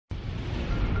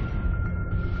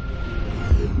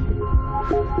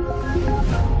Hello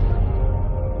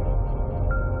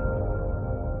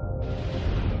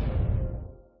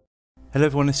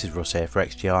everyone, this is Ross here for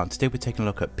XGR, and today we're taking a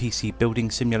look at PC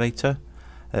Building Simulator.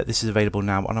 This is available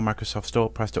now on our Microsoft Store,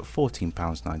 priced at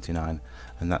 £14.99,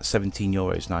 and that's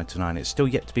 €17.99. It's still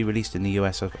yet to be released in the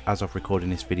US as of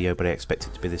recording this video, but I expect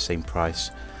it to be the same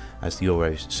price as the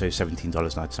euros, so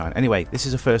 $17.99. Anyway, this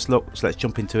is a first look, so let's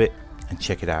jump into it and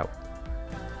check it out.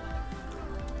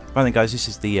 Right then guys, this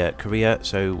is the career,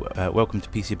 so welcome to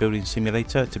PC Building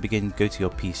Simulator. To begin, go to your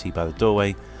PC by the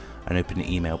doorway and open the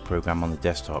email program on the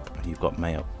desktop, and you've got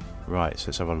mail. Right, so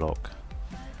let's have a look.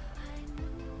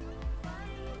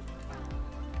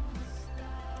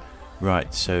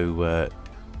 Right, so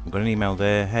we've got an email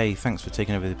there. Hey, thanks for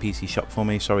taking over the PC shop for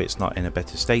me. Sorry it's not in a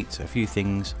better state. A few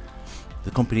things.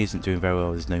 The company isn't doing very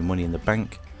well. There's no money in the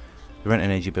bank. The rent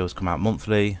and energy bills come out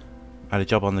monthly. I had a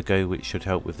job on the go which should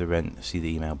help with the rent. See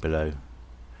the email below.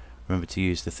 Remember to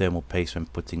use the thermal paste when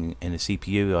putting in a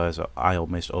CPU, as I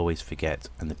almost always forget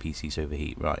and the PCs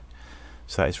overheat. Right,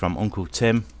 so that is from Uncle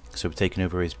Tim. So we're taking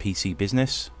over his PC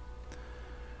business.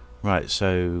 Right,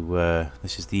 so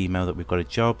this is the email that we've got a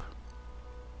job.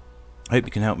 I hope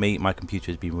you can help me. My computer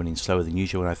has been running slower than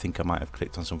usual and I think I might have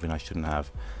clicked on something I shouldn't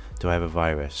have. Do I have a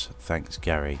virus? Thanks,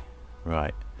 Gary.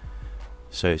 Right,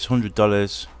 so it's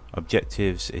 $100.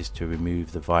 Objectives is to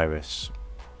remove the virus.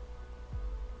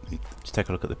 Let's take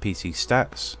a look at the PC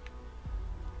stats,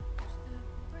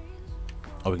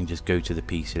 or we can just go to the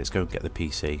PC. Let's go and get the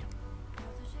PC.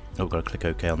 Oh, we've got to click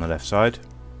OK on the left side.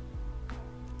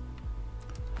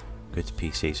 Go to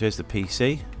PC. So here's the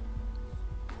PC.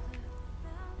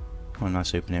 Oh, a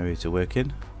nice open area to work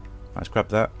in. Let's grab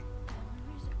that.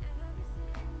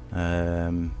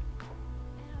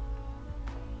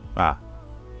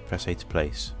 Press A to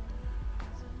place.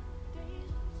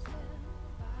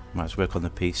 Right, let's work on the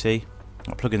PC.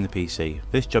 I'll plug in the PC.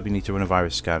 For this job you need to run a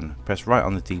virus scan. Press right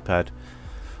on the D-pad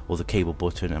or the cable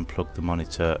button and plug the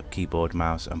monitor, keyboard,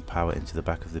 mouse and power into the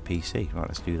back of the PC. Right,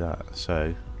 let's do that.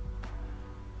 So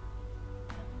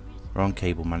we're on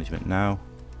cable management now.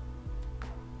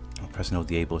 I'm pressing hold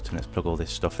the A button. Let's plug all this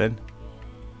stuff in.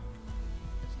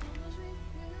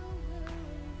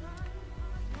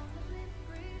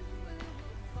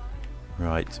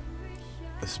 Right,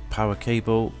 this power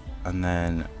cable, and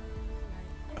then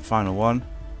final one,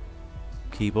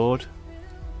 keyboard.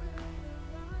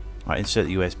 Right, insert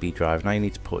the USB drive. Now you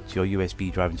need to put your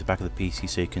USB drive into the back of the PC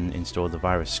so you can install the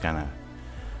virus scanner.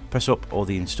 Press up or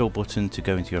the install button to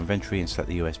go into your inventory and select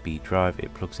the USB drive.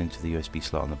 It plugs into the USB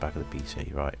slot on the back of the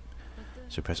PC. Right,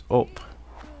 so press up,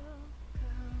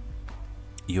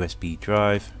 USB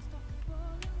drive.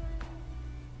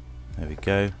 There we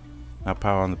go. Now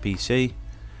power on the PC.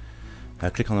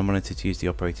 Click on the monitor to use the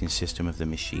operating system of the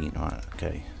machine. Right,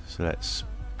 okay, so let's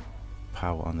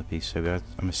power on the PC. So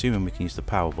I'm assuming we can use the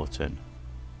power button.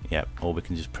 Yep, or we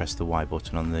can just press the Y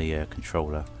button on the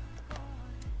controller.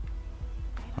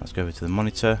 Let's go over to the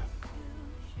monitor.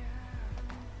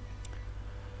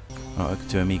 Right, go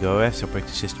to Amiga OS, operating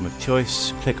system of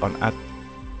choice. Click on Add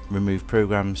Remove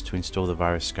Programs to install the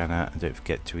virus scanner, and don't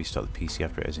forget to restart the PC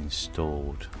after it is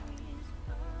installed.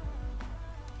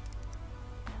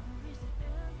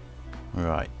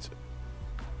 Right,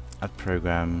 add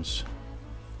programs,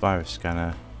 virus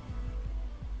scanner.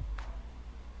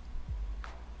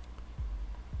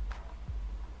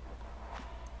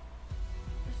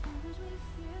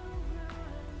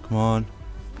 Come on.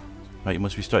 Right, you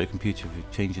must restart your computer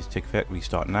if changes take effect.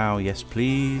 Restart now. Yes,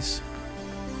 please.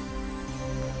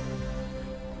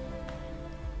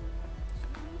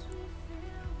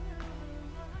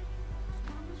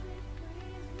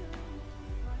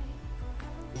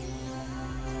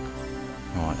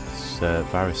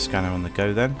 Virus scanner on the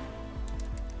go then.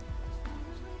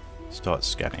 Start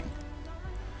scanning.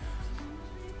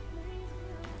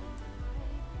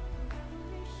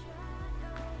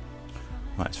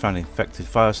 Right, it's found infected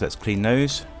files, so let's clean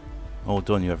those. All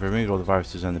done, you have removed all the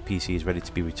viruses and the PC is ready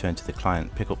to be returned to the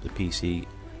client. Pick up the PC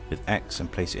with X and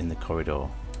place it in the corridor.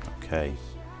 Okay,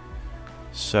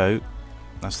 so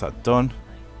that's that done.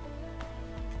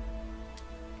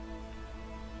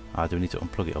 Do we need to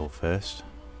unplug it all first?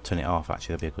 Turn it off,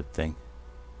 actually, that'd be a good thing.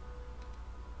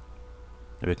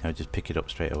 There we go, just pick it up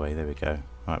straight away. There we go.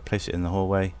 Alright, place it in the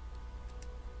hallway.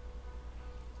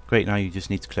 Great, now you just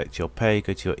need to collect your pay.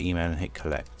 Go to your email and hit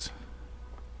collect.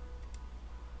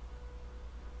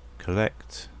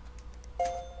 Collect.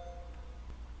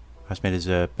 That's made us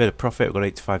a bit of profit. We've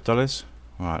got $85.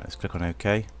 Alright, let's click on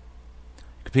OK.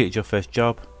 Completed your first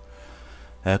job.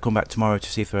 Come back tomorrow to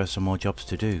see if there are some more jobs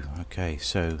to do. Okay,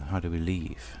 so how do we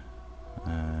leave?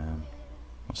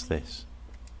 What's this?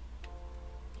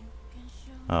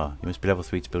 Oh, you must be level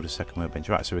 3 to build a second workbench.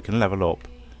 Right, so we can level up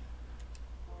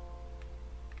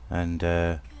and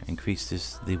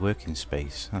increase the working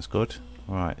space. That's good.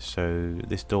 Right, so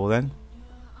this door then.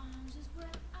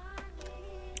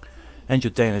 End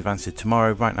your day in advance to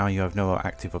tomorrow. Right now you have no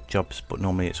active jobs, but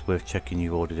normally it's worth checking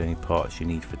you've ordered any parts you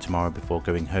need for tomorrow before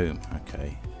going home.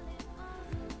 Okay.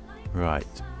 Right.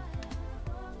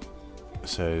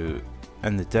 So,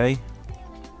 end the day.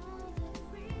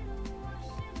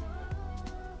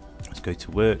 Let's go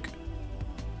to work.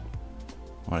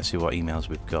 I want to see what emails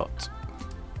we've got.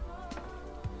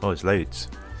 Oh, there's loads.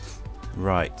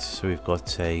 Right, so we've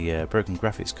got a broken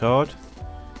graphics card.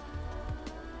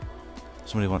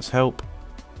 Somebody wants help.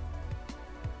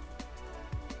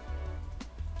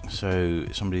 So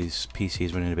somebody's PC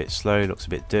is running a bit slow, looks a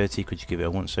bit dirty. Could you give it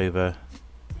a once over?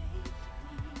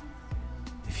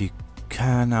 If you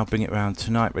can, I'll bring it around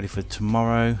tonight, ready for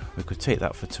tomorrow. We could take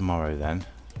that for tomorrow then.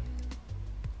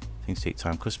 Things take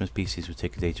time. Customers' PCs will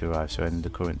take a day to arrive, so end the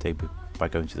current day by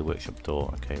going to the workshop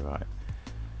door. Okay, right.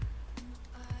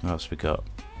 What else we got?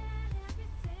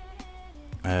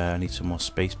 I need some more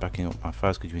space backing up my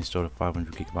files. Could you install a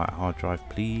 500GB hard drive,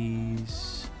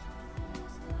 please?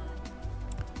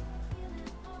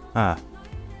 Ah,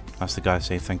 that's the guy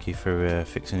saying thank you for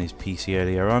fixing his PC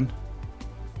earlier on.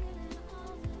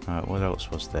 Alright, what else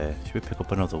was there? Should we pick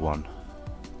up another one?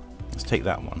 Let's take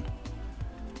that one.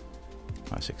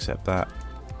 Let's accept that.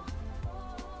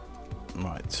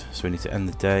 Right, so we need to end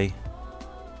the day.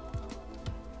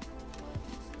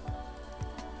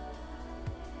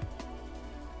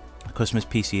 Customer's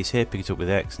PC is here, pick it up with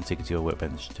X and take it to your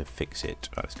workbench to fix it.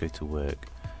 Right, let's go to work.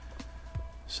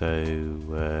 So,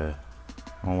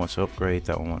 one wants to upgrade,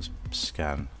 that one wants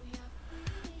scan.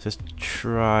 So let's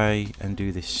try and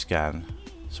do this scan.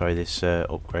 Sorry, this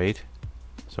upgrade.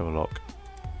 Let's have a look.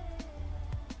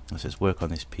 Let's work on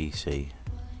this PC.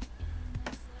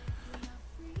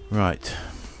 Right.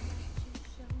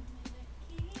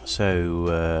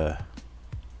 So,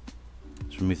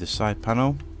 let's remove the side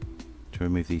panel.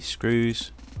 Remove these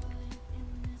screws.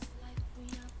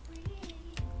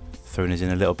 Throwing us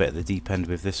in a little bit at the deep end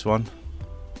with this one.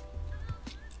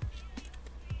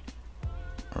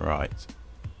 Right.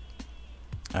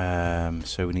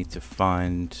 So we need to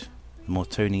find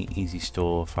Mortoni Easy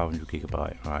Store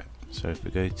 500GB. Right. So if we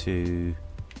go to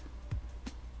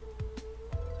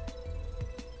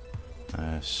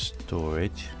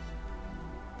storage.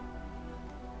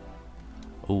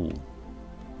 Oh.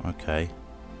 Okay.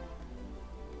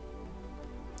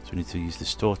 We need to use the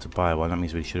store to buy one. That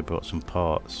means we should have brought some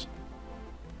parts.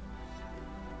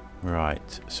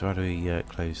 Right, so how do we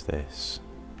close this?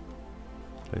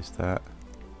 Close that.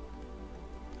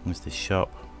 Where's the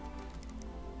shop?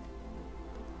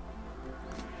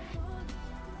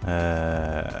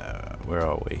 Where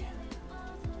are we?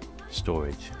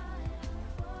 Storage.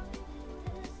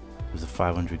 There's the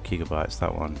 500GB,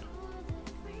 that one.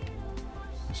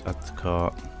 Let's add to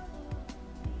cart.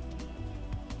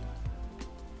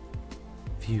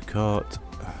 View cart.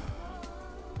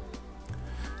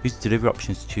 Use the delivery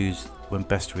options to choose when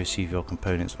best to receive your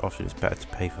components. Often it's better to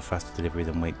pay for faster delivery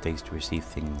than wait days to receive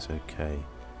things. Okay.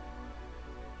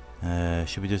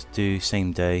 Should we just do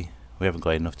same day? We haven't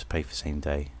got enough to pay for same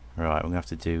day. Right, we're going to have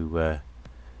to do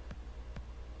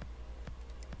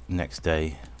next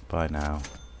day. Buy now.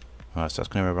 Right, so that's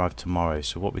going to arrive tomorrow.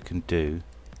 So what we can do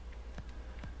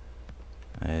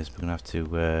is we're going to have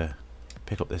to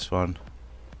pick up this one.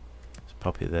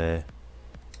 Pop it there.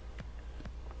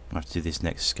 I have to do this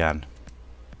next scan.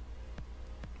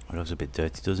 It looks a bit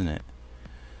dirty, doesn't it?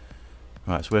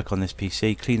 Right, let's work on this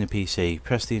PC. Clean the PC.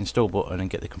 Press the install button and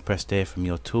get the compressed air from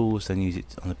your tools. Then use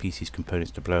it on the PC's components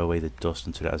to blow away the dust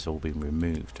until it has all been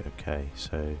removed. Okay,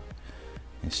 so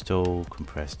install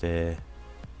compressed air.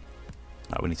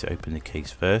 Right, we need to open the case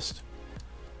first.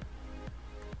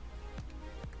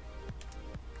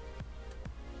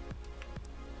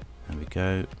 There we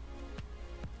go.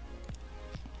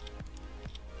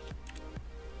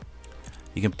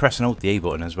 You can press and hold the A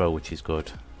button as well, which is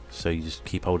good. So you just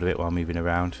keep hold of it while moving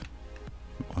around,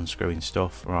 unscrewing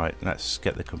stuff. Right, let's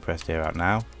get the compressed air out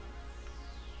now.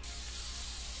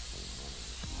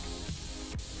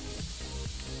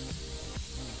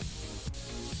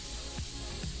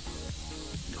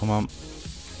 Come on.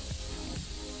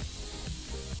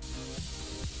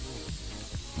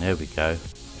 There we go. I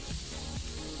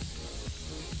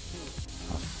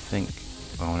think,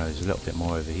 oh no, there's a little bit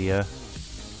more over here.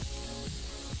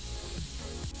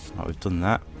 Right, we've done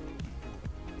that.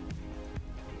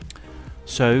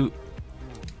 So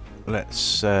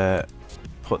let's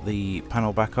put the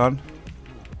panel back on.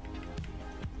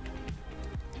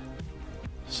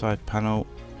 Side panel.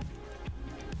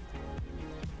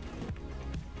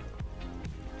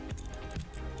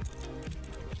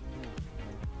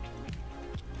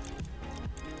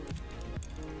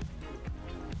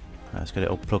 Let's get it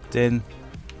all plugged in.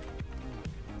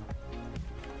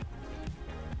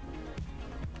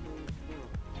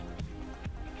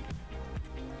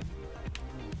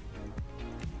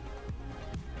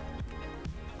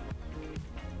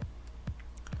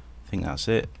 I think that's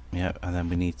it. Yep, and then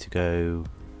we need to go,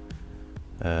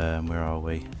 where are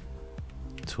we?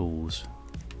 Tools,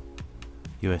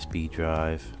 USB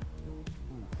drive.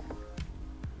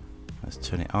 Let's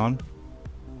turn it on.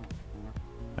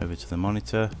 Over to the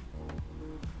monitor.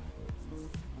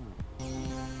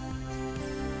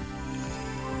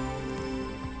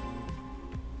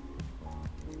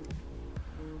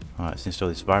 Alright, let's install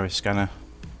this virus scanner.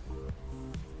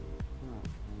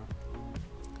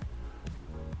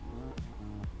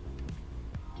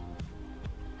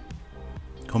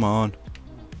 Come on.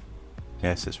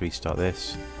 Yes, let's restart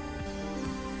this.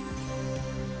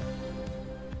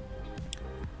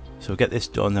 So we'll get this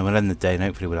done, then we'll end the day, and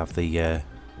hopefully we'll have the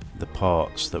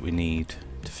parts that we need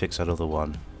to fix that other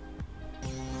one.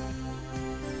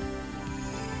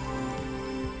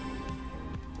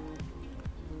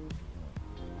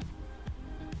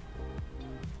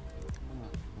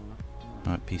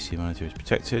 Right, PC monitor is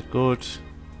protected, good.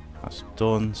 That's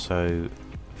done, so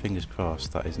fingers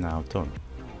crossed that is now done.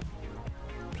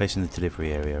 Placing the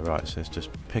delivery area, right, so let's just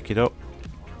pick it up.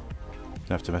 Don't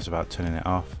have to mess about turning it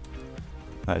off.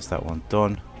 That is that one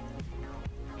done.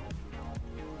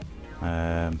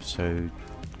 So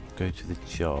go to the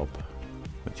job.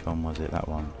 Which one was it? That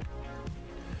one.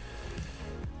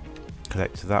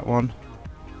 Collect that one.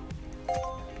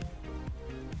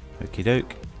 Okie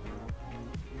doke.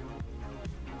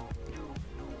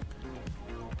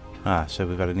 Ah, so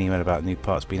we've got an email about new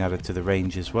parts being added to the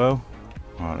range as well.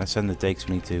 Alright, let's end the day because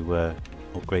we need to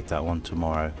upgrade that one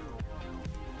tomorrow.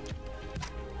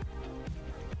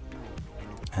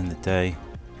 End the day.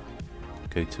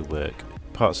 Go to work.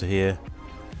 Parts are here.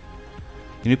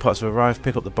 Your new parts have arrived.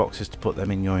 Pick up the boxes to put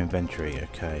them in your inventory.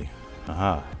 Okay.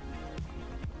 Aha.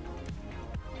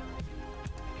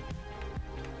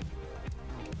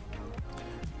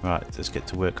 Right, let's get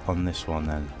to work on this one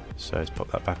then. So let's pop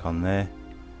that back on there.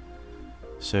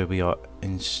 So we are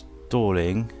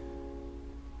installing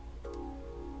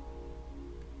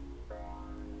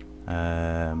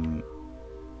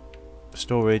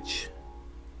storage.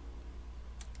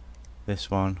 This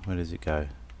one, where does it go?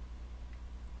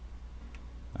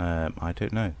 I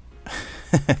don't know.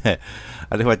 I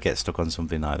knew I'd get stuck on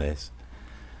something like this.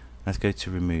 Let's go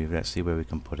to remove. Let's see where we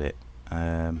can put it.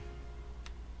 So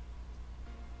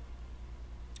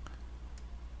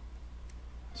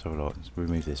let's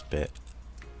remove this bit.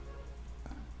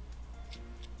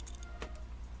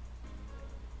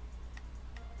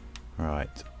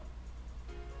 Right.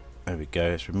 There we go.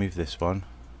 Let's remove this one.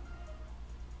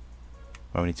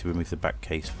 Well, we need to remove the back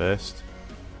case first.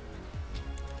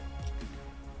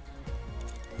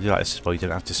 I do like this as well, you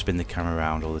don't have to spin the camera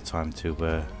around all the time to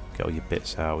get all your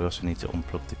bits out. We also need to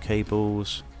unplug the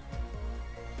cables.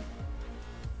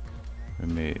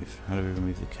 Remove. How do we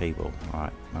remove the cable?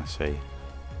 Alright, I see.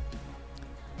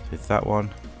 So that one.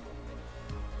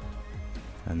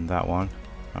 And that one.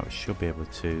 Oh, we should be able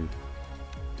to...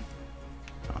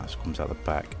 Oh, this comes out the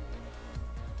back.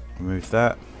 Remove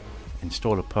that.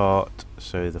 Install a part.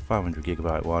 So the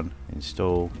 500GB one.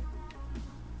 Install.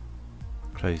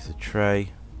 Close the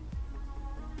tray.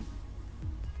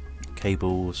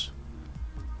 Cables.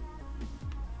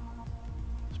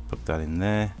 Let's plug that in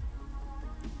there.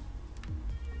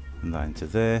 And that into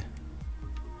there.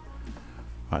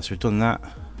 Right, so we've done that.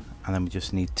 And then we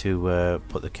just need to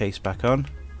put the case back on.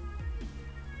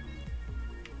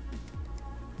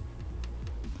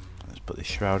 Let's put the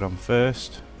shroud on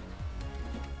first.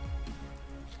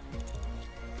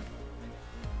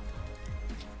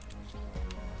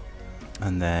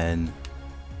 And then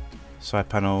side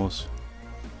panels.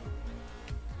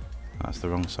 That's the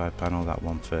wrong side panel, that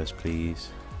one first please.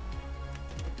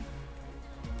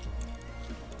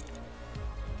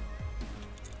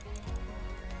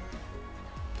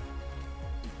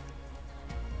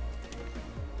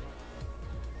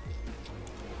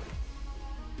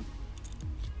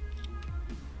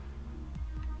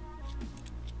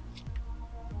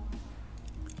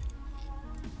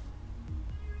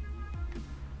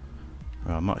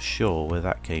 Well, I'm not sure where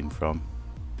that came from.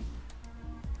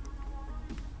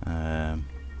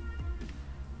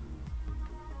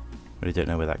 Really don't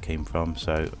know where that came from,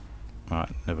 so right,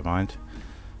 never mind.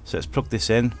 So let's plug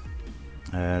this in.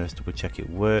 Let's double check it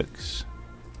works.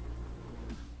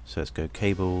 So let's go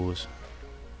cables.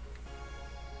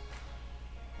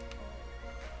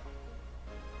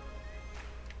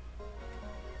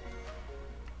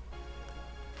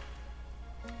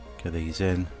 Get these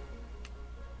in.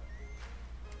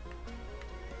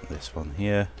 this one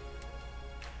here.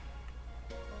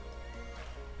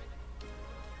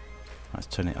 Let's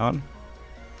turn it on.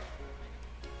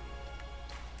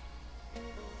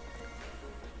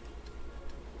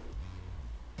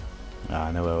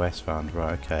 Ah, no OS found.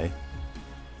 Right, okay.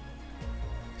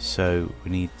 So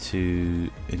we need to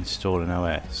install an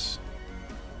OS.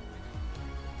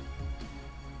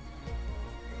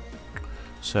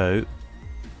 So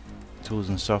tools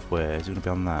and software, is it going to be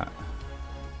on that?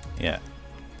 Yeah.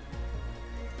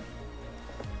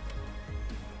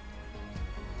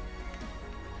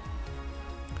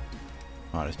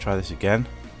 Right, let's try this again.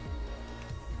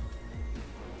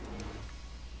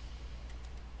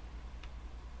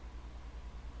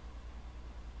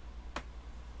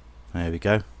 There we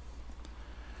go.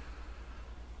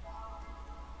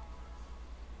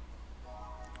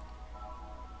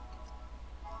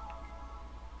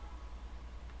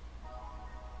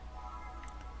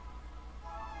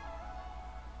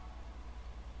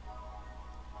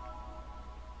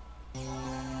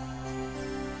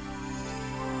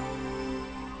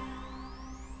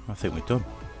 I think we're done.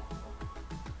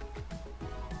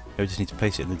 We just need to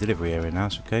place it in the delivery area now,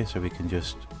 okay? So we can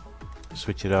just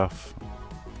switch it off,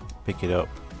 pick it up,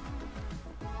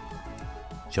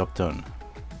 job done.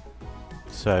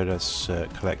 So let's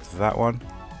collect that one.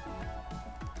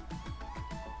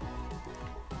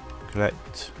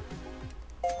 Collect.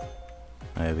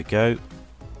 There we go.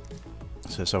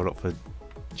 So let's have a look for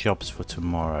jobs for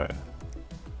tomorrow.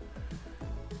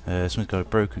 Someone's got a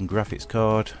broken graphics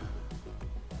card.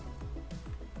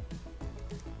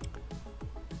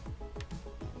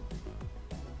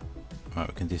 Right,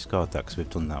 we can discard that because we've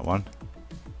done that one.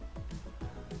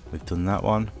 We've done that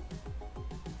one.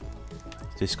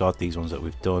 Let's discard these ones that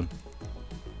we've done.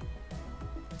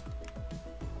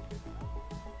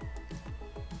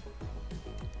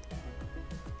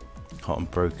 Hot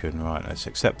and broken. Right, let's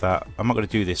accept that. I'm not going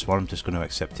to do this one. I'm just going to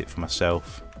accept it for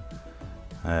myself.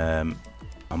 And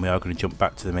we are going to jump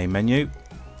back to the main menu.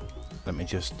 Let me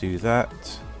just do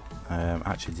that.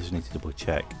 Actually, just need to double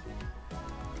check.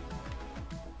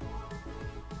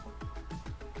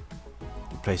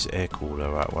 Replace air cooler.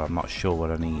 Right, well, I'm not sure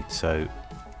what I need, so,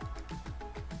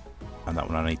 and that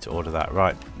one I need to order that.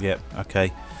 Right, yep,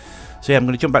 okay. So yeah, I'm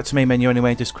going to jump back to main menu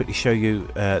anyway, just quickly show you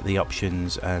the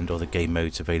options and all the game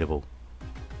modes available.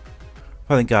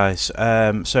 Well then guys,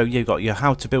 so you've got your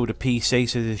how to build a PC,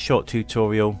 so there's a short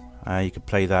tutorial, you can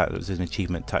play that, there's an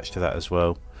achievement attached to that as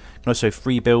well. You can also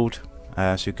free build,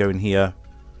 so you go in here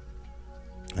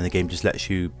and the game just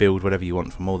lets you build whatever you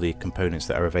want from all the components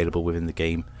that are available within the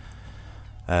game.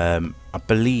 I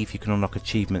believe you can unlock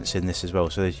achievements in this as well,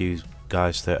 so there's you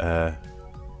guys that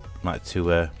like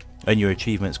to earn your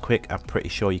achievements quick. I'm pretty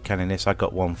sure you can in this. I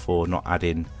got one for not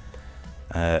adding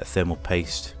thermal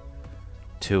paste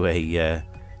to a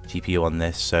GPU on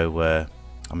this, so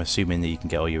I'm assuming that you can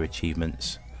get all your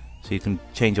achievements. So you can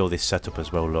change all this setup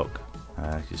as well. Look,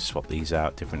 just swap these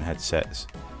out, different headsets,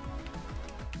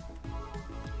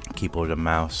 keyboard and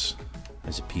mouse.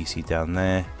 There's a PC down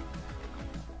there.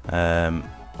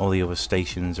 All the other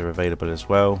stations are available as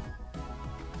well,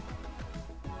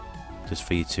 just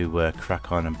for you to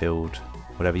crack on and build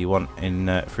whatever you want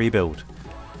in free build.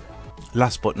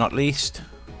 Last but not least,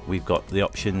 we've got the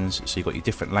options. So you've got your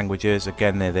different languages.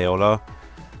 Again, there they all are.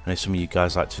 I know some of you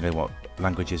guys like to know what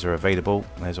languages are available.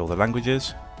 There's all the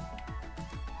languages.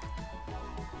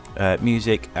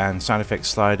 Music and sound effects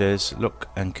sliders, look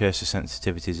and cursor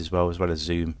sensitivities as well as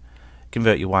zoom.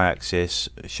 Convert your y-axis,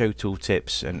 show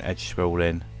tooltips and edge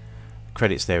scrolling.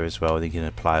 Credits there as well, and you can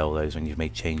apply all those when you've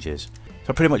made changes. So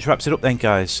that pretty much wraps it up then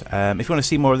guys. If you want to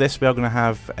see more of this, we are going to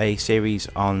have a series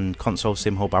on Console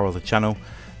Sim Hub, our other channel.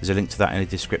 There's a link to that in the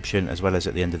description as well as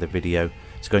at the end of the video.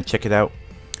 So go and check it out.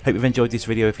 Hope you've enjoyed this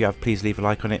video. If you have, please leave a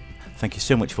like on it. Thank you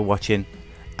so much for watching,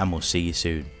 and we'll see you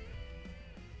soon.